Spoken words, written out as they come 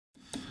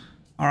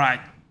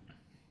Alright.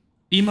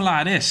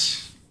 Imola it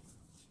is.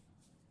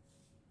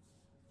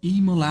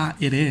 Imola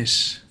it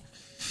is.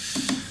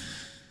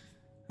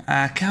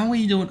 Can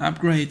we do an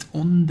upgrade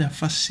on the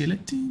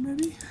facility,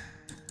 maybe?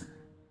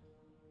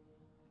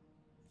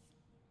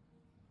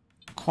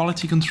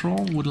 Quality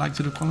control? Would like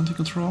to do quality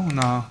control?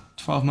 No.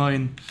 12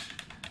 million.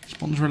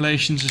 Sponsor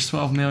relations is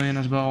 12 million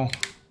as well.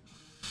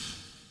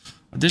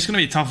 This is gonna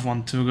be a tough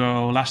one to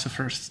go last to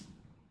first.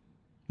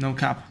 No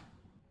cap.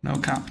 No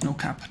cap, no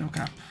cap, no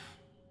cap.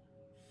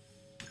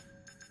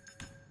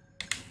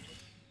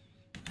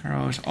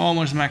 Arrow is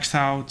almost maxed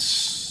out.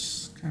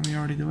 Can we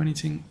already do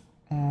anything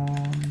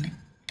on...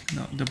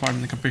 No,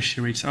 department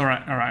capacity reached.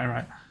 Alright,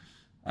 alright,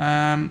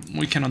 alright.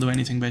 We cannot do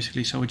anything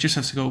basically, so we just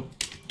have to go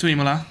to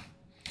Imola.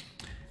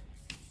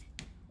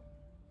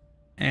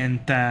 And,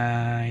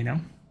 you know,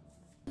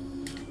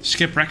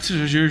 skip practice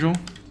as usual.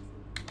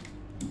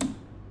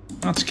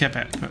 Not skip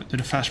it, but do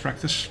the fast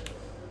practice.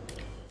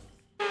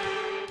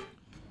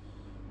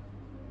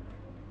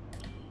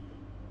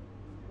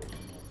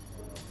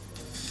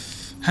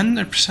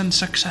 100%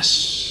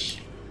 success.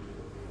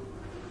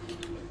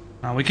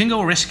 Now we can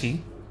go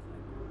risky.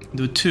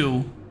 Do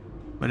 2,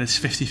 but it's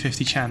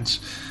 50-50 chance.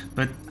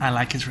 But I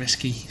like it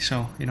risky,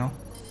 so, you know.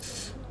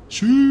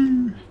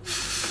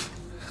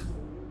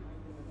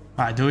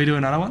 Alright, do we do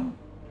another one?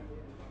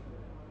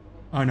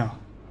 Oh no.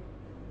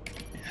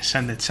 Yeah,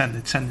 send it, send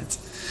it, send it.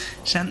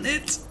 Send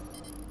it!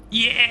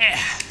 Yeah!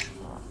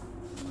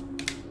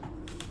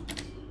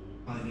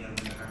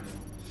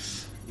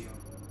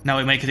 Now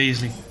we make it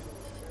easily.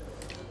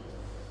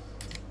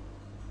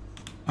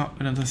 Oh,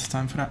 we don't have the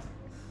time for that.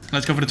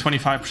 Let's go for the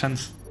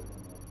 25%.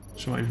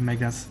 So even make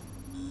that.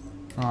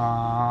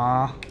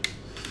 Ah,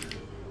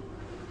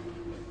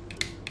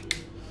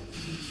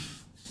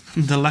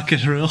 the luck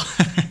is real.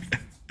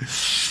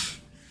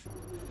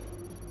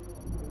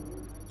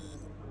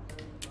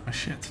 Oh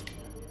shit.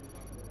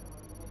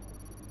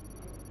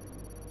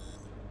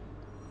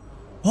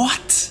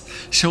 What?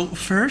 So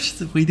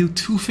first we do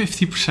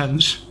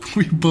 250%,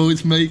 we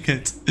both make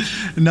it.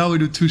 And now we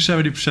do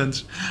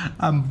 270%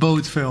 and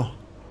both fail.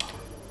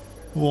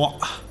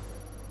 What?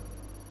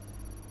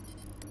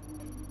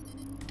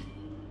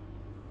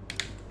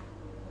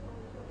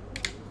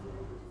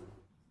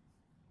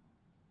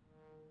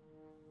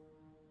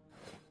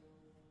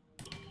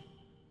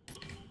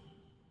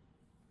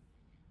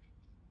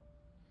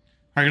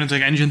 Are you gonna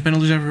take engine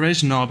penalties every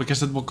race? No,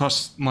 because that will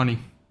cost money.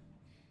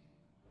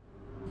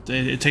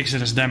 It takes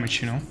it as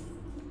damage, you know.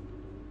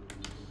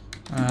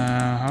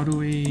 How do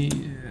we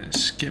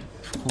skip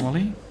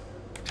quali?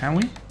 Can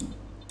we?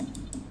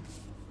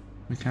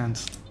 We can't.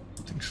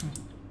 I think so.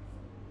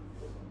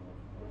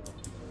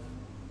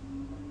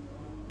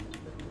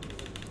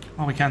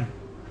 Oh, we can.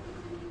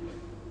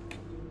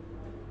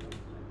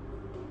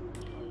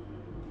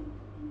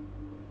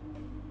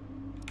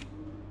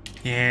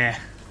 Yeah.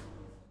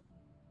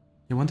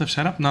 You want to have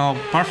setup? No,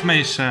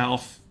 Parfumé is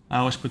off. I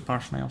always put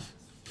Parfumé off.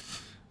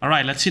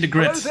 Alright, let's see the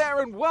grid. Hello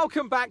there and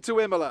welcome back to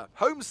Imola,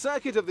 home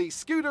circuit of the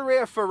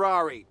Scuderia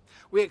Ferrari.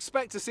 We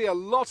expect to see a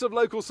lot of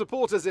local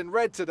supporters in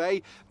red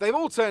today. They've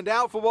all turned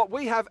out for what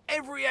we have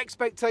every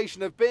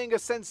expectation of being a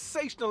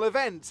sensational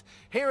event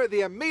here at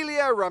the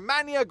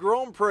Emilia-Romagna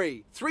Grand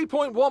Prix.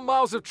 3.1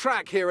 miles of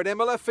track here at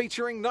Imola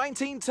featuring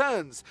 19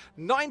 turns,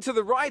 9 to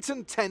the right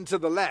and 10 to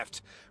the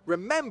left.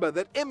 Remember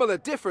that Imola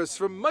differs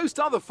from most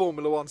other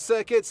Formula One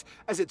circuits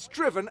as it's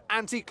driven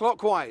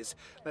anti-clockwise.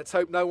 Let's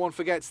hope no one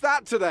forgets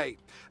that today.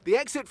 The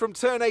exit from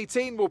turn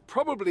 18 will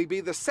probably be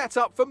the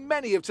setup for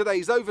many of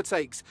today's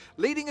overtakes,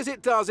 leading as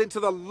it does into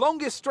the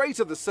longest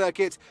straight of the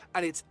circuit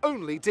and its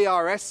only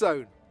DRS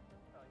zone.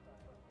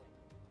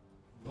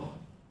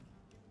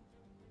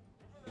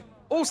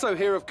 Also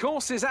here, of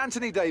course, is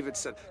Anthony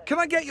Davidson. Can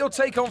I get your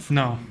take on...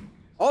 No.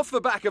 Off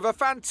the back of a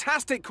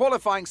fantastic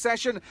qualifying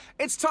session,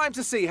 it's time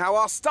to see how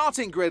our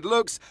starting grid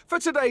looks for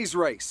today's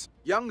race.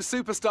 Young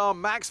superstar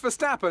Max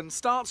Verstappen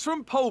starts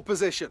from pole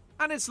position,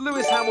 and it's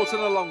Lewis Hamilton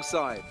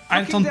alongside.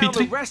 Looking down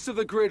the rest of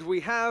the grid we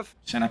have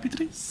Senna,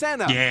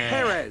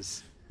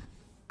 Perez,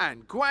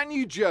 and Guan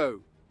Yu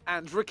Zhou,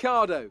 and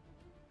Ricciardo,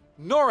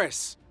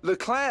 Norris,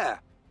 Leclerc,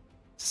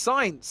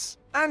 Sainz,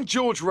 and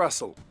George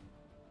Russell,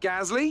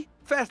 Gasly,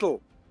 Vettel,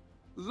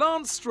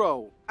 Lance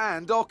Stroll,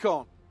 and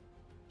Ocon,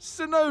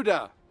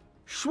 Tsunoda,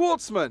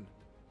 Schwartzman,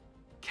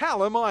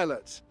 Callum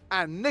Ilott,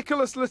 and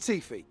Nicholas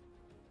Latifi,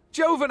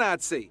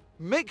 Giovinazzi,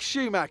 Mick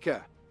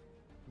Schumacher,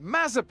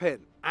 Mazepin,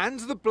 and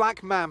the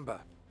Black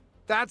Mamba.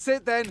 That's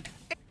it then.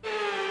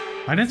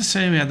 Why did it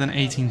say we had an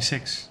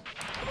 18.6?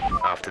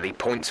 After the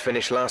points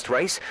finish last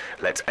race,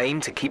 let's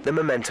aim to keep the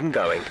momentum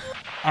going.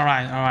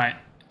 Alright.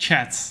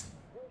 Chat.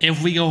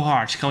 If we go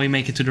hard, can we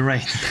make it to the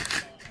rain?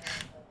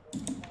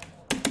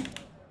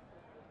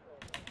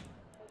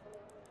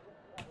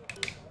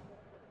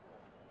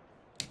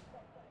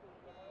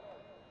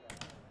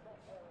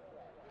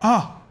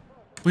 Oh,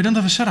 we don't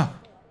have a setup.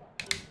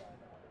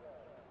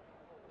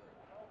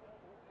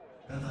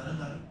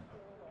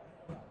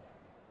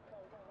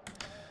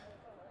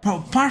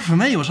 Bro,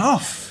 Parfumé was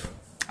off.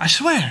 I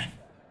swear.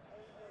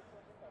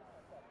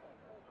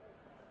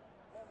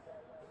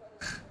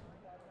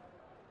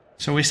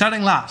 So we're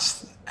starting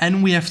last,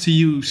 and we have to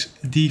use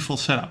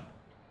default setup.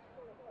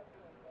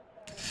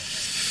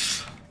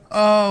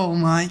 Oh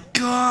my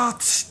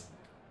god!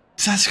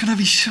 That's gonna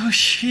be so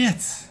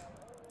shit.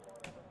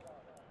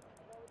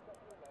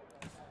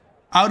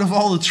 Out of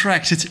all the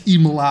tracks, it's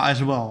Imola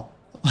as well.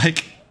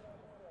 Like...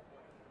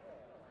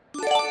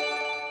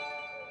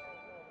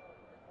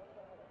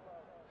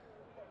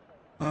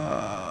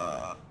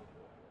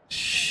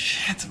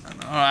 shit, man.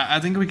 Alright, I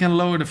think we can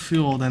lower the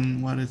fuel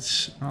than what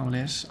it's normally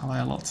is. By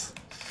a lot. It's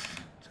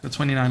got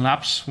 29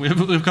 laps.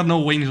 We've got no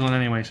wings on it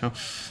anyway, so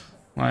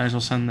might as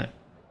well send it.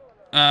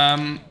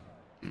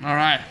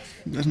 Alright,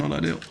 that's not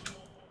ideal.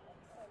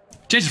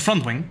 Change the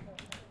front wing.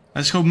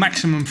 Let's go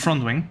maximum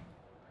front wing.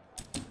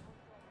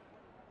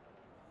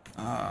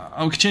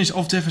 Oh, we can change the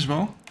off diff as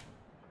well.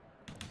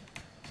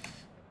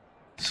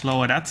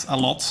 Slower that a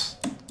lot.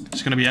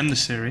 It's gonna be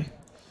unnecessary.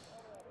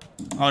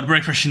 Oh, the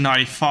brake pressure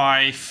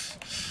 95.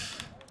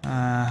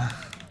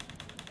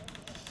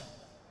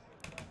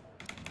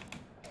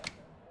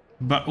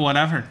 But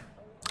whatever.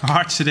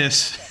 Hard to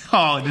this.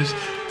 Oh, this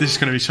is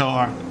gonna be so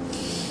hard.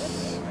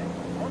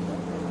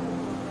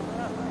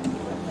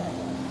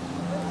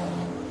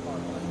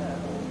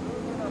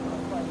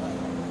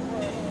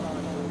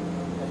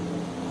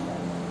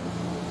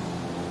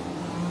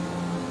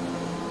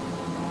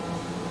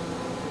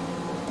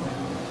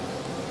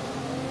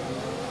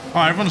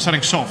 Oh, everyone is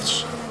setting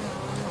softs.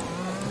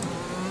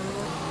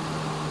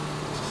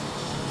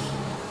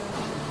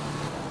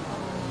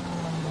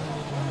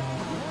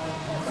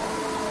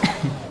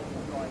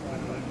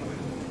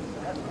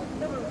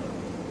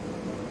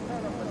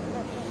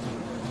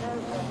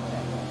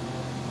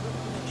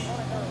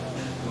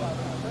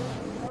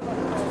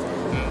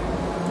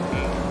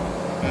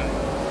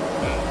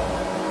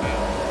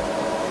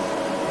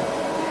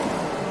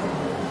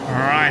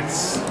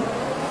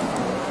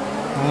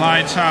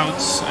 Lights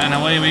out, and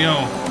away we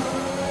go.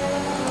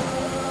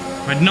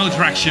 With no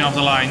traction off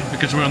the line,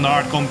 because we're on the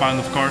hard compound,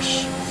 of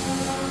course.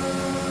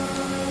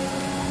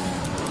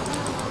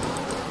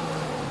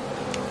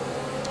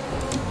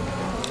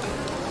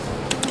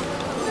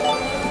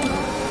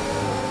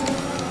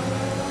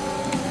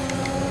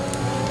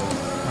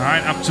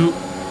 Alright, up to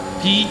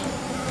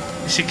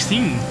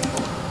P16.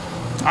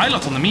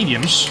 Pilot on the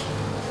mediums.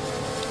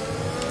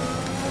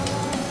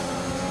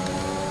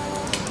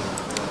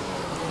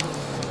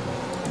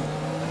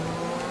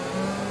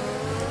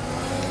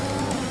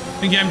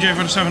 Thank you, MJ,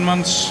 for the 7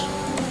 months.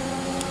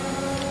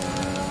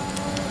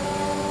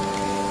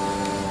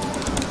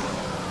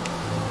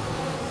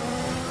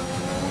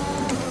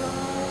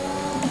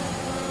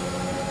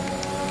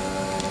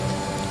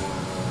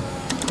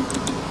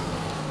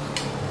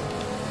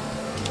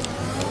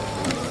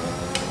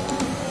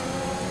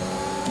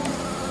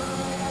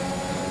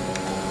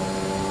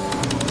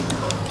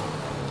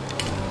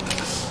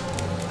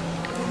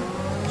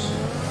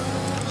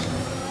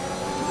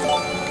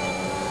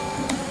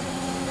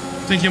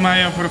 Thank you,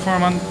 Maya, for the 4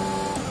 month.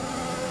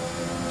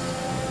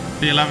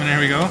 The 11, here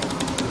we go.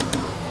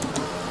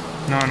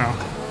 No.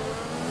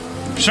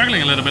 I'm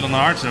struggling a little bit on the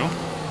hard though.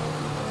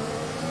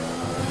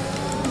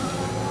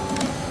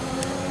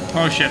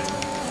 Oh shit.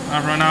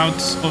 I've run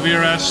out of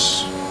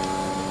ERS.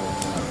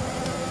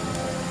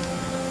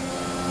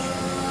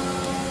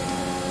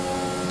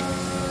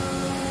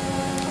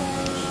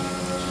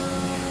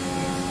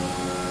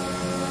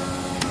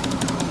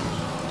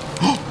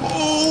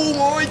 Oh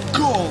my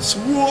god,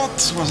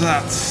 what was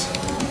that?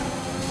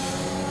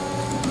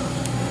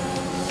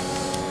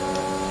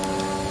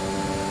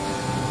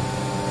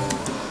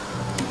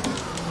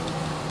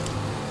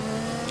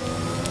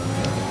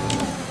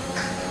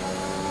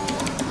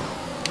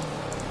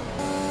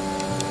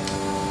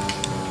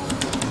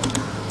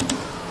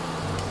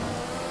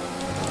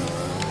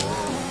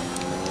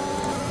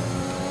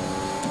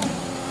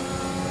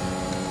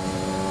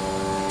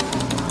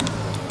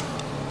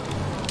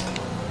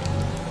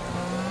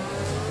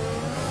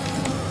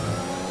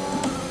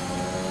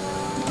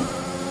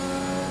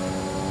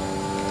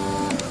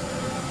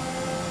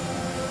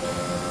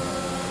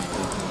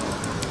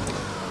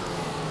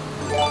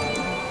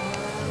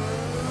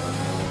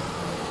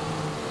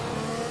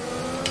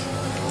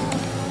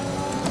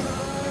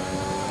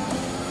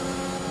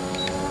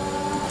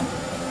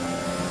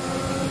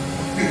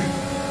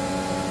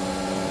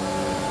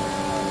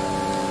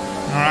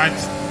 Alright,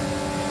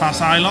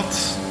 past Islet.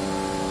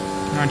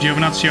 Now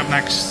Giovinazzi up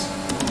next.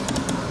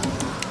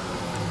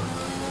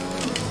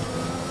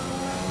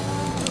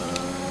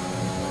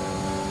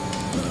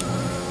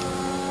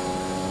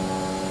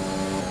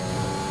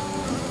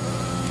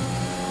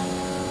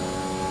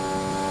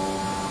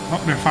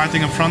 Oh, they're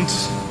fighting up front.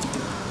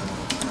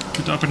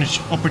 Good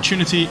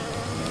opportunity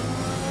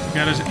to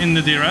get us in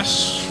the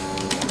DRS.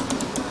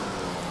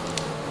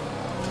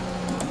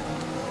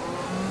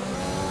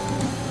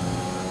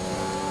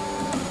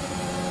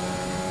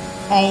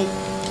 Oh,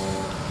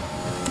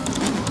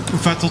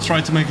 Vettel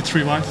tried to make it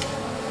 3 wide.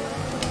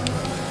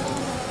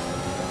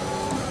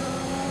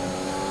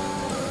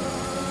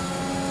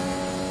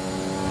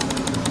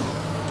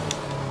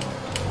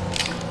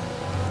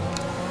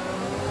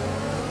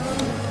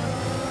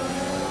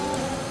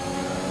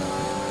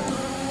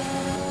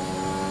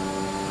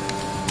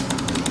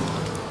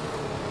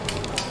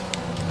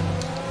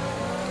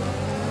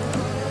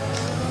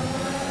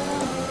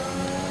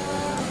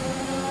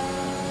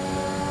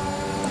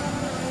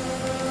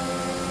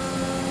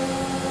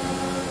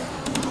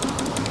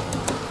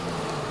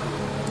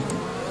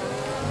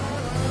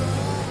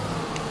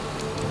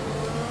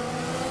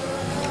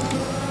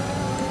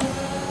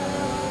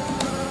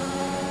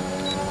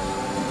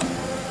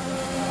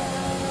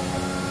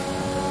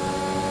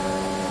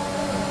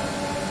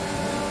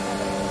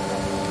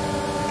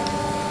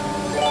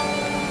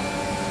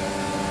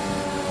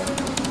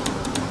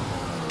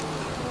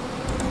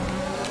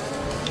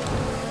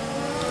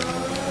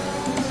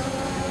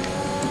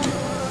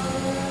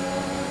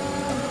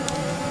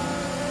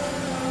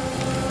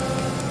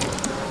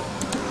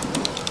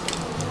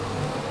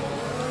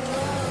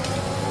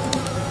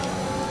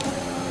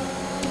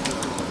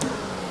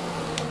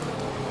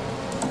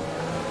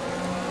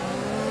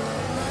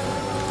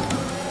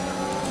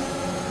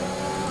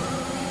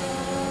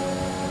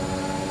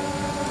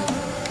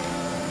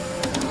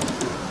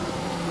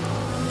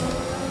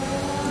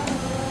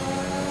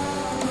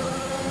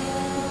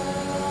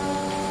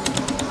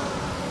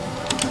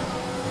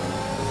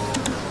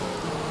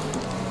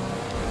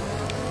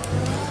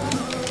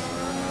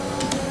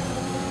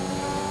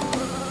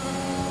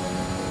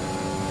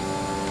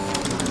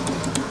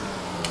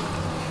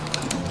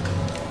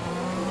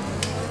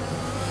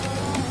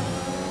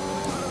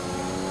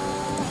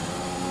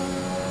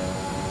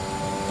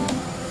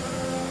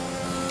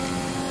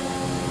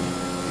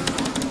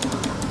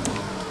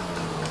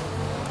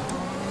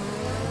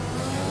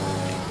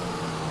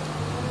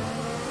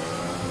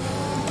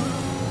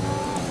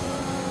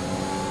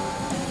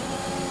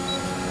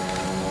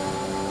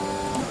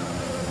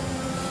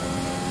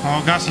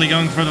 Oh, Gasly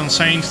going for the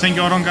Saints. Thank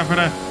you, Oronka, for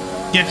the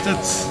gifted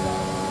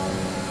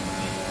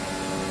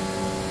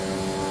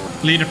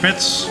leader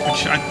pits,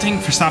 which I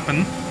think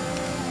Verstappen.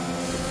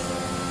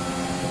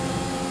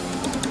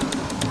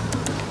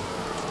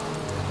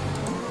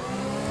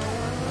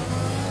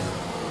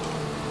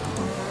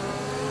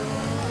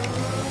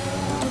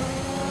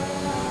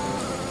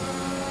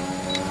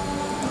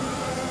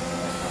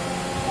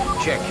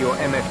 Check your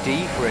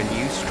MFD for a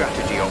new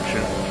strategy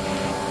option.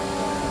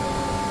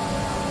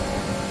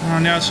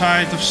 On the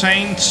outside of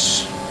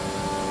Saints.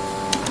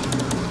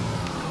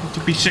 To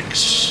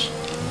P6.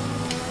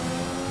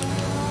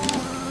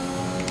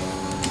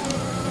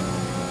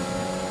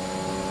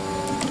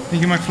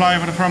 Thank you, McFly,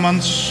 for the 4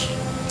 months.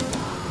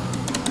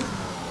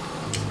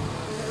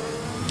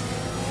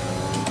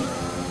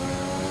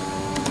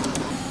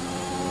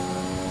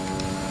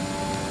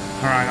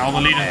 Alright, all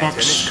the leaders Ayrton box.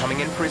 is coming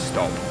in for his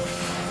stop.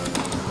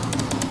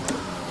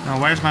 Now,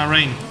 where's my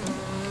rain?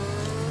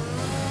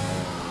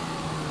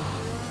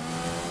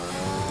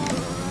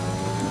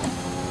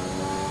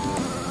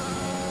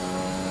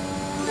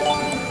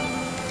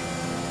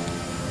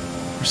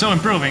 We're still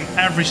improving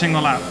every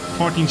single lap.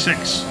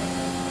 14.6.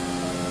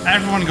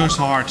 Everyone goes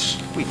to hards.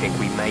 We think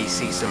we may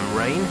see some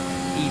rain.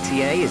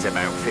 ETA is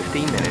about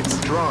 15 minutes.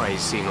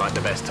 Dries seem like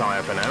the best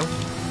tyre for now.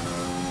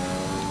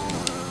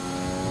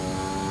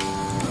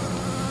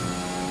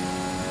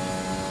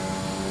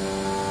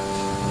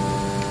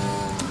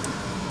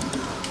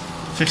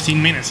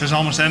 "15 minutes, that's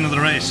almost the end of the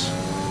race.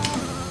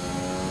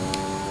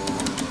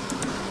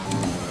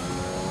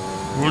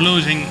 We're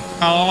losing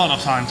a lot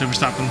of time to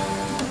Verstappen.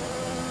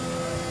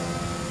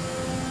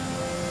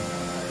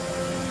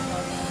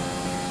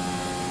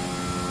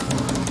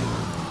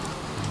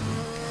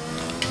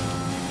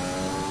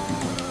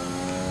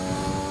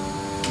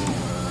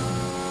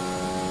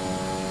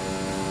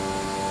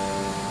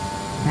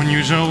 When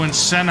Yuzo and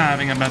Senna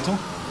having a battle.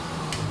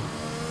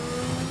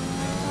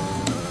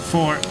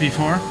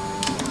 4v4.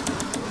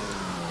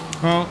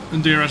 Well, the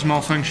DRS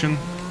malfunction.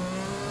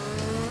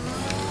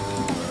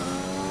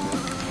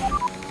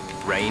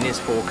 Rain is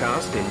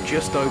forecast in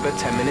just over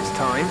 10 minutes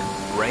time.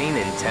 Rain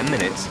in 10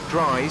 minutes.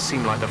 Dries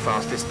seem like the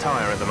fastest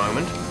tyre at the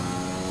moment.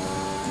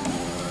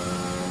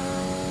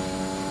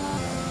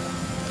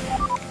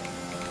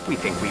 We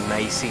think we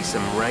may see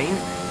some rain.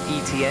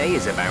 ETA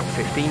is about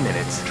 15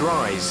 minutes.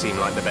 Dries seem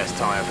like the best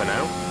tyre for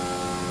now.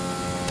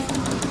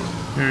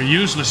 You're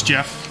useless,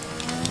 Jeff.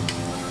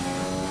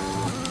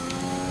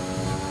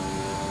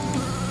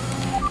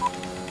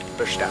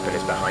 Verstappen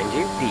is behind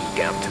you. The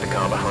gap to the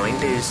car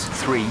behind is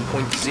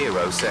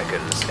 3.0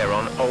 seconds. They're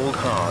on old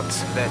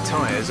hards. Their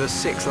tyres are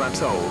 6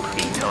 laps old.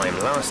 The time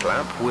last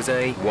lap was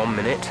a 1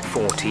 minute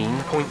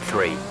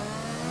 14.3.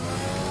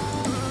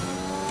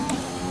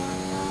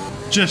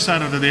 Just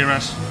out of the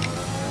DRS.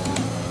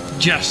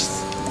 Just.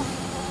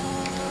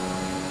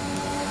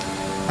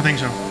 I think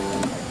so.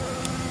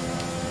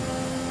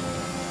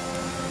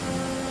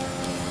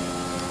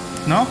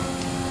 No?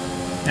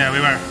 Yeah, we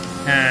were.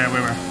 Yeah, we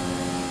were.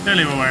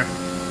 Clearly we were.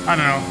 I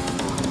don't know.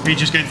 We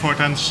just gained 4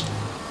 tenths.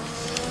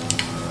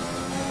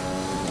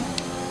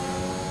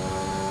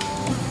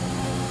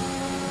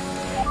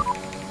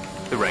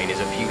 The rain is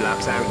a few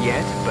laps out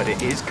yet, but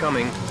it is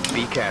coming.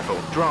 Be careful.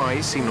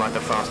 Dries seem like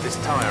the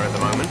fastest tyre at the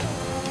moment.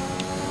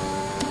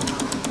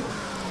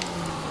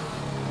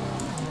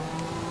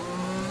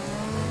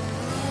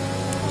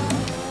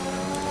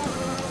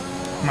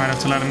 Might have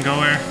to let him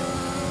go here.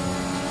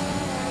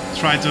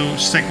 Try to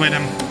stick with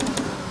him.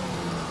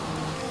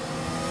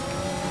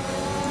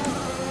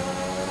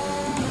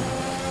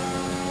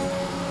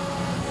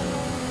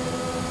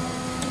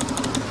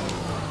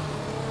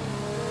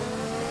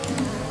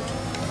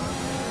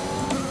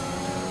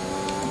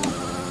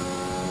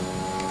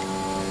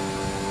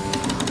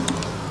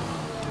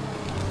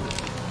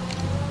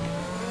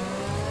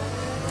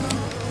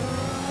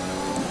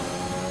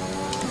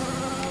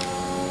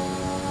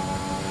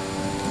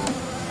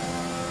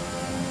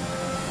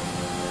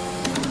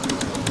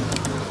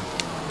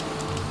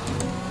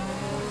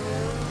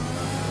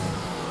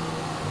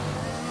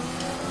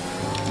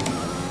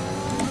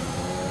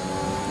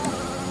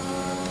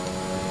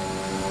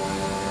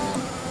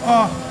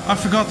 Oh, I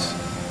forgot.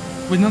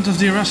 We don't have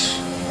DRS.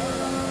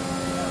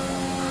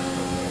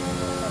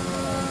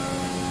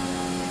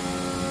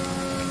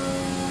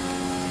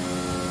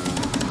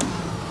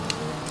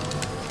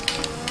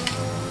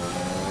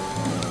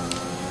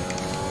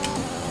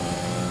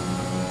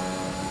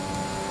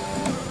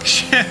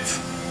 Shit.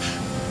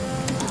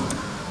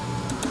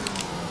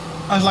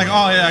 I was like,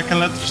 oh yeah, I can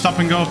let stop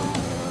and go.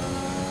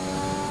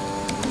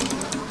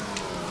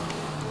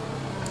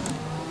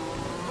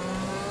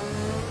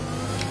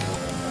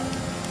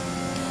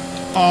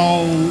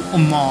 Oh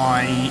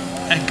my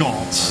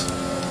god.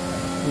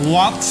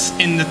 What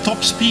in the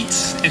top speed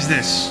is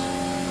this?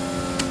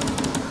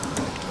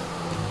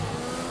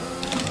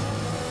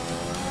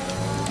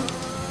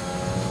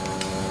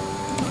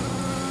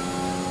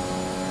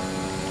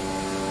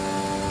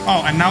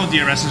 Oh, and now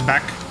DRS is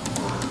back.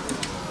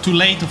 Too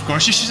late, of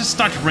course. You should just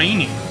start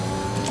raining.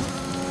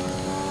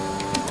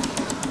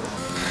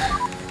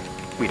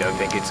 don't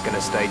think it's going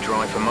to stay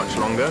dry for much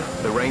longer.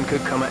 The rain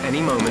could come at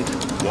any moment.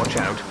 Watch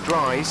out.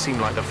 Dries seem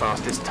like the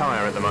fastest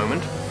tyre at the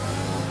moment.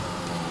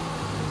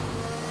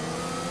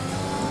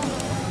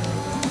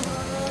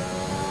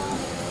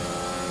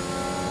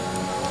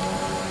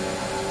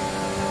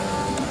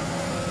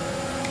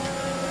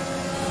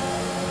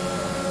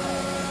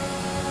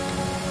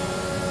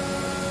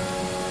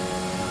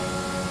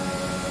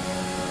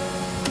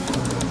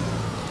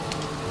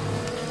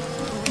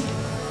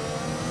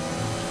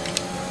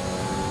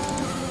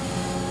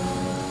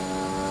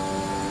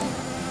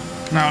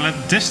 Now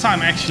let this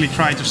time actually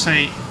try to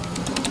stay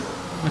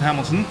with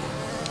Hamilton.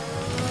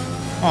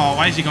 Oh,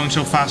 why is he going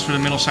so fast for the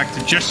middle sector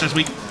just as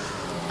we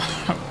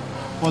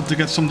want to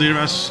get some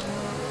DRS?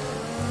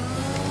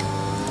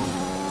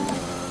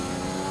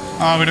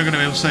 Oh, we're not going to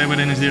be able to stay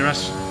within his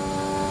DRS.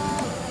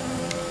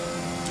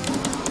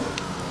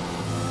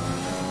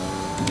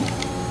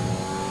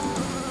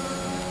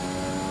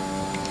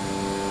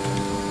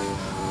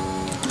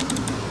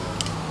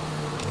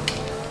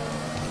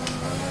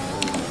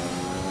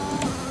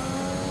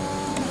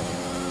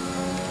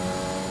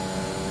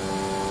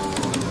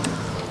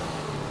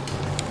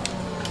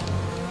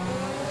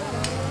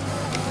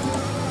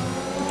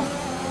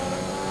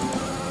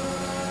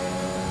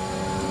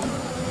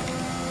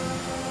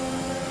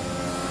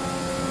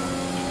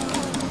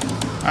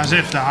 As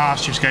if the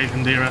Haas just gave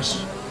him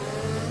DRS.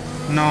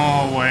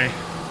 No way.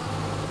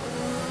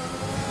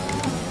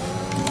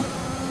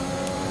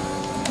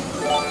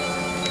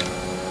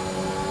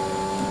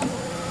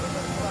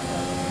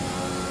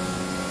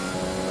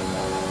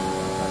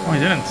 Oh, he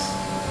didn't.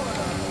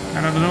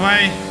 Get out of the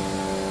way.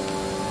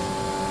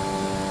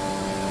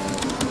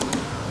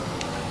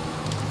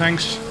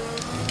 Thanks.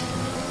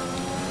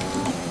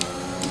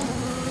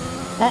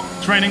 Oh,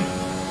 it's raining.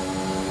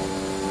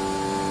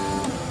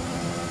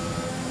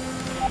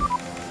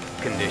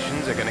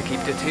 Conditions are going to keep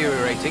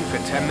deteriorating for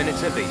 10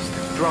 minutes at least.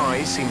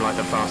 Dries seem like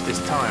the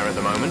fastest tyre at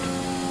the moment.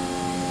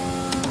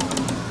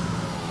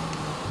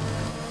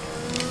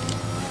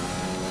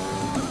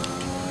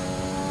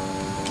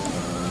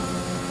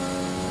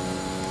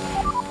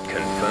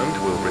 Confirmed,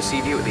 we'll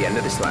receive you at the end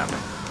of this lap.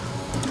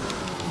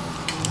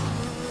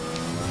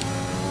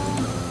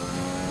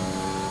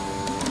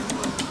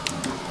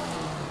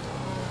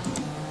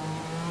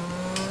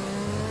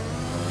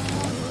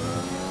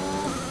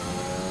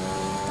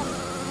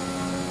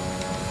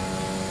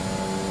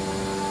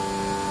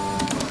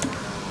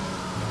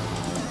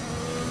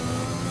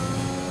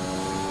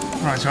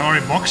 Right, so are we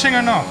boxing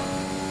or not?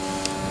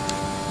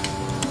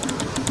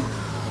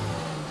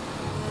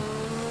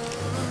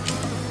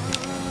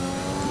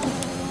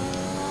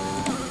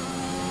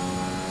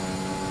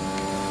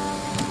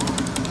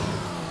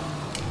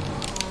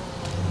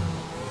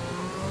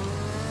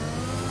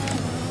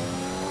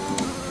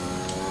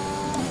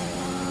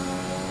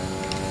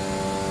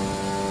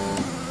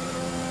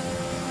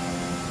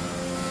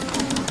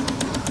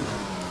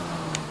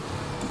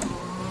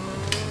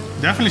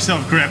 Definitely still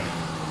have grip.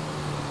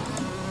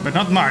 But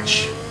not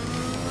much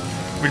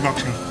with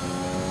boxing.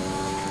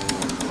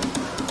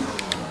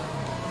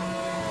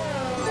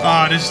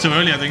 Ah, this is too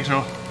early, I think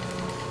so.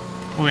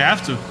 Oh, we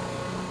have to. I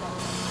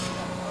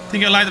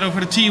think I light it over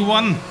the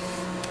T1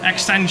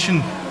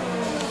 extension.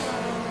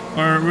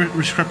 Or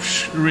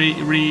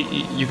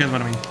you get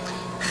what I mean.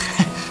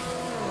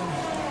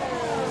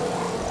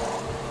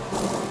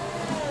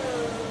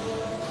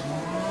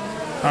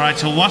 Alright,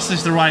 so was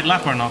this the right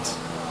lap or not?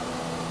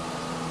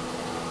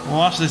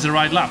 Was this the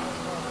right lap?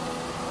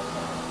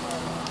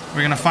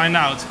 We're gonna find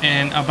out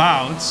in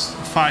about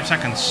 5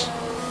 seconds.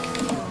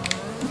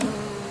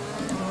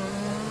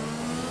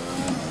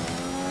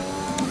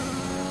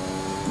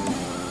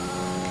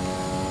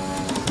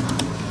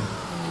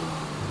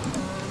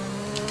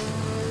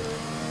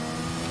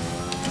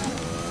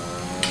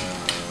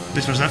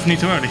 This was definitely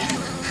too early.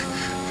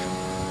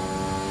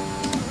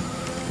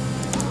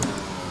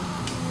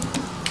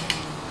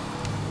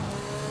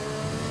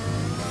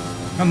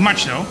 Not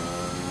much though.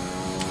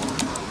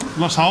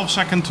 Lost half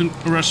second to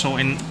Russell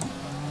in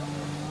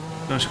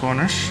those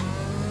corners.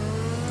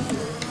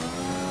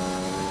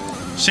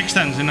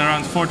 6/10 in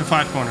around 4 to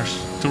 5 corners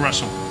to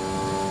Russell.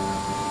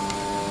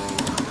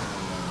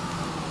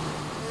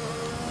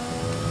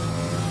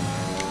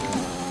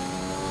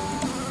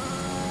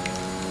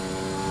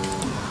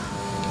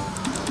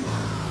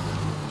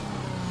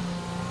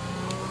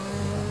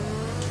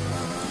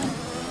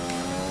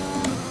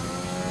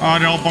 Oh,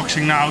 they're all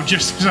boxing now,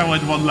 just because I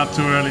went 1 lap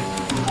too early.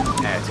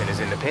 Ayrton is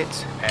in the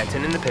pits.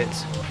 Ayrton in the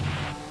pits.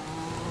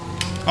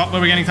 Oh, where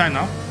are we getting time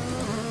now?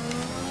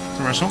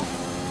 To Russell.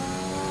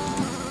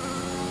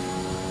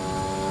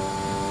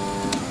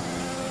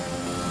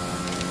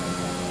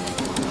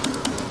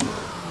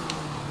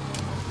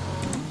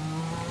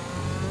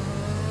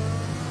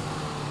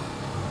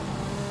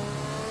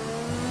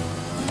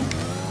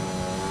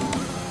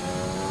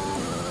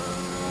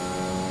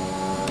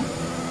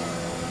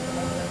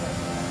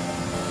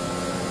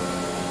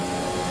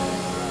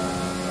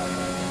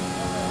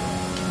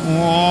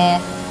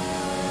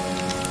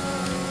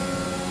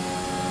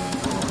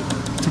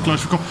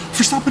 close for call.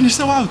 Verstappen is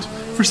still out.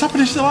 Verstappen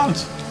is still out.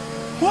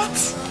 What?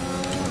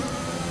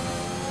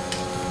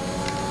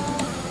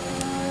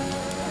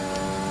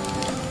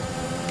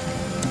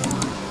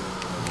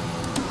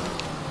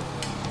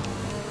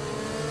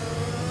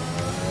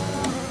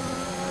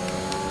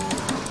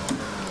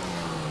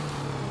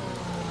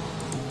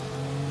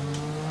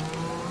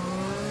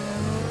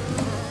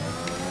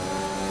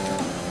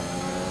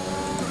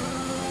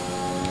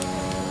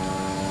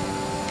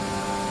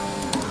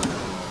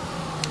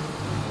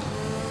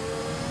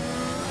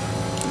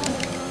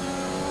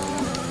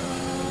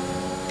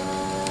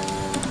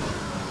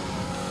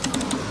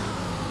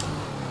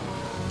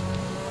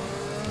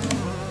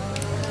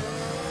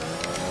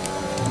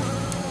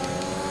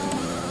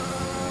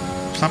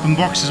 Verstappen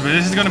boxes, but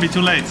this is gonna be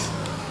too late.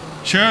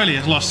 Surely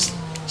has lost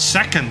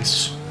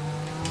seconds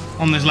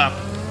on this lap.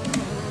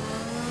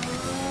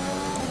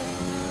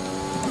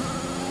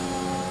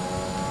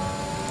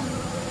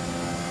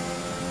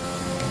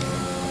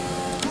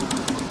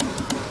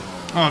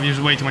 Oh, I've used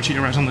way too much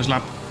ERS on this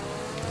lap.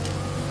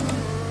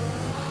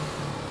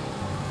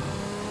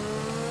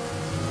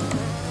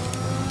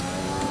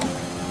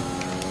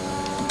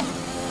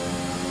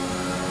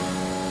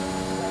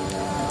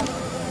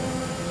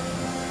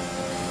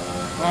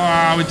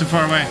 Oh, we're too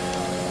far away.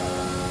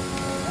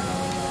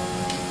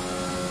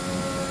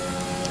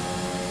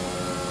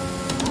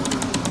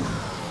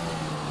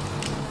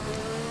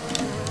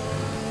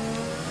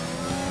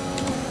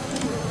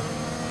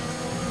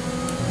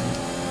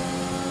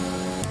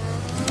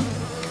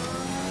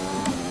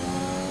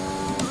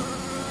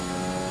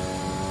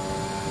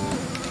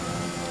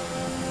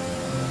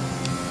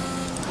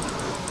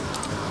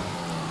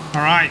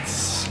 All right,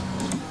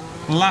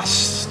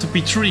 last to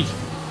P3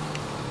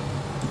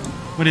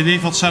 with a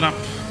default setup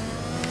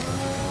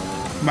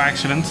by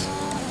accident.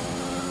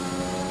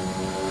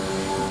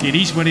 It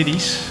is what it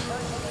is.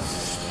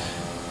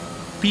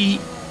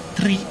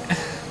 P3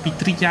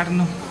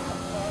 Jarno.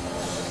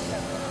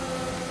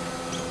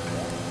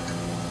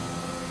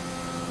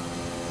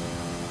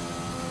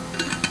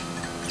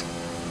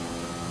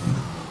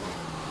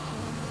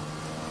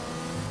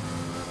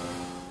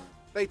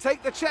 They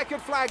take the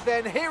checkered flag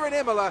then here in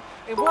Imola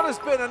in what has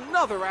been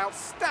another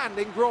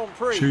outstanding Grand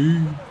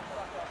Prix.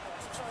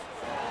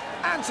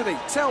 Anthony,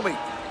 tell me,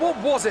 what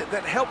was it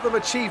that helped them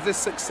achieve this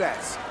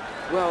success?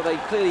 Well, they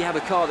clearly have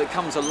a car that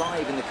comes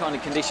alive in the kind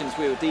of conditions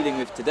we were dealing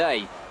with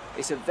today.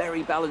 It's a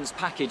very balanced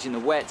package in the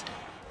wet.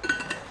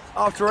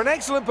 After an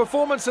excellent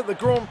performance at the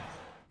Grand...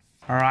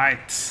 All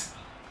right.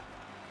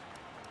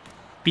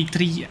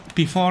 P3,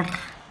 P4.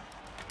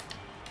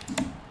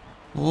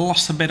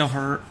 Lost a bit of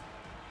her...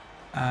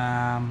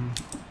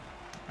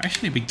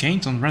 actually, we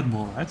gained on Red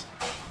Bull, right?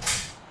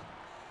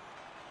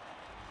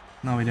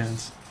 No, we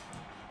didn't.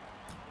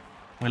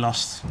 We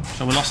lost.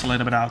 So we lost a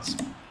little bit out.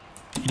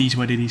 It is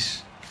what it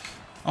is.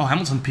 Oh,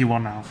 Hamilton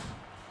P1 now.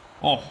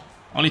 Oh,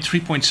 only 3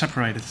 points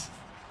separated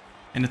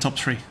in the top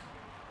 3.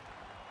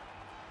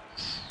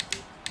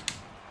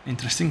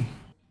 Interesting.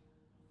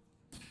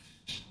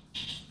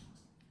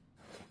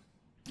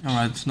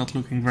 Alright, it's not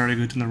looking very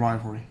good in the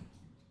rivalry.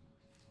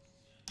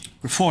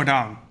 We're 4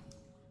 down.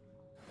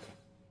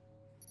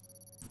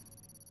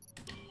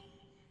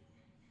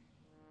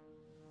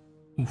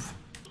 Oof.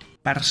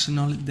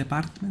 Personal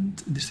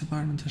department. This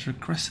department has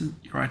requested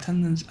your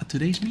attendance at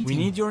today's meeting. We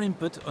need your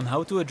input on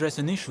how to address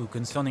an issue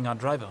concerning our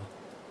driver.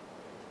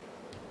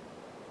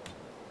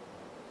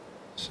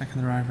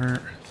 Second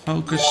driver,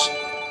 focus.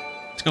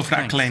 Let's go for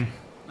that claim.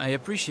 I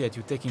appreciate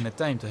you taking the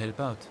time to help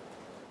out.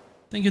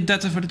 Thank you,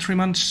 Data, for the 3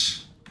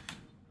 months.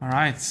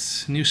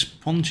 Alright, new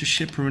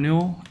sponsorship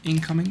renewal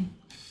incoming.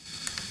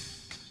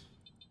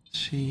 Let's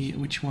see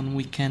which one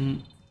we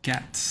can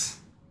get.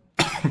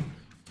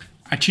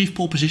 Achieve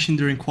pole position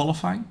during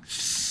qualifying.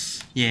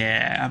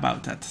 Yeah,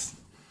 about that.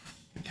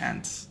 We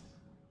can't.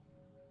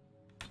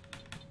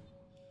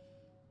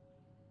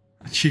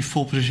 Achieve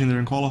pole position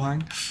during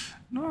qualifying.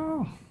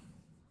 No.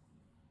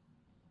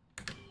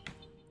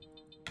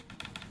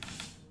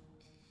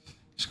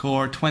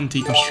 Score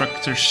 20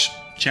 Constructors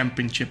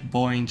Championship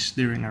points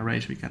during a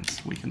race weekend.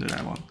 We can do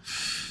that one.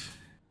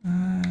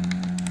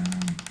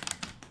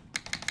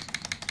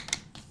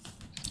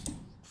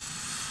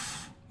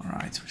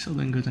 Alright, we're still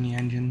doing good on the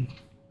engine.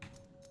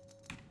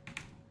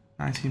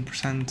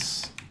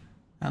 19%,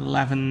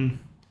 11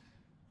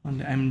 on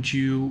the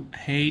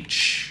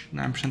MGU-H,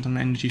 9% on the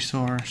energy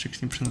store,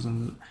 16%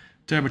 on the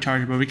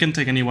turbocharger, but we can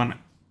take any one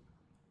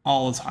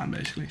all the time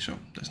basically, so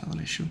that's not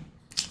an issue.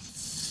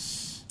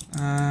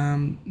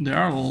 There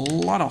are a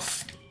lot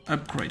of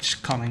upgrades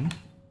coming.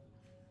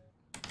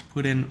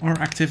 Put in our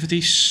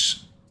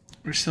activities.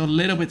 We're still a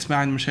little bit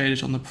behind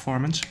Mercedes on the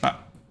performance,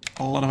 but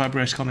a lot of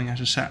upgrades coming, as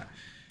I said.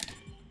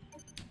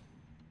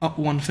 Up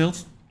one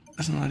field,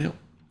 that's not ideal.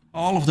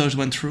 All of those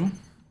went through,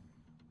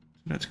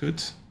 so that's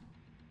good.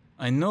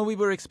 I know we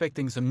were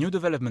expecting some new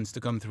developments to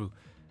come through,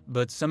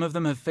 but some of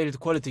them have failed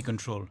quality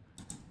control.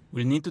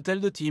 We'll need to tell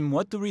the team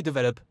what to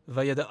redevelop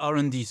via the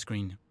R&D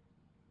screen.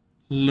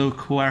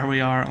 Look where we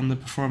are on the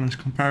performance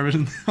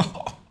comparison.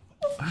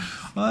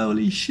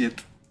 Holy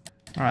shit.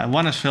 Alright,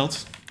 one is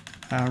filled.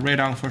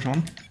 Radeon first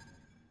one.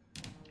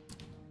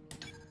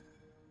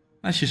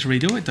 Let's just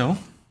redo it though.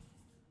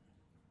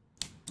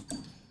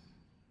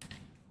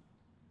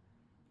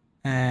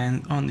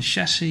 And on the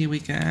chassis we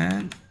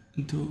can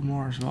do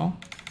more as well.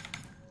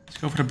 Let's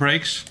go for the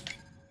brakes.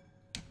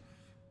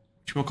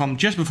 Which will come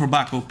just before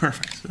Baku.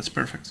 Perfect, that's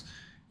perfect.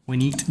 We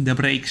need the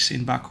brakes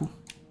in Baku.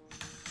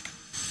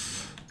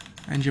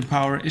 Engine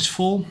power is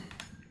full.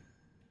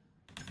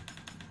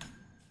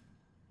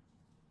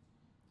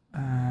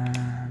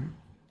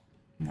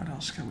 What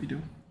else can we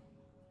do?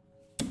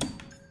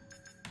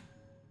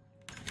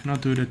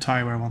 Cannot do the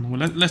tire wear one.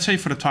 Well, let's say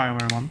for the tire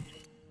wear one.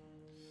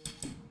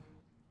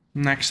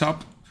 Next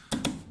up,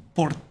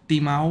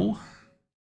 Portimao.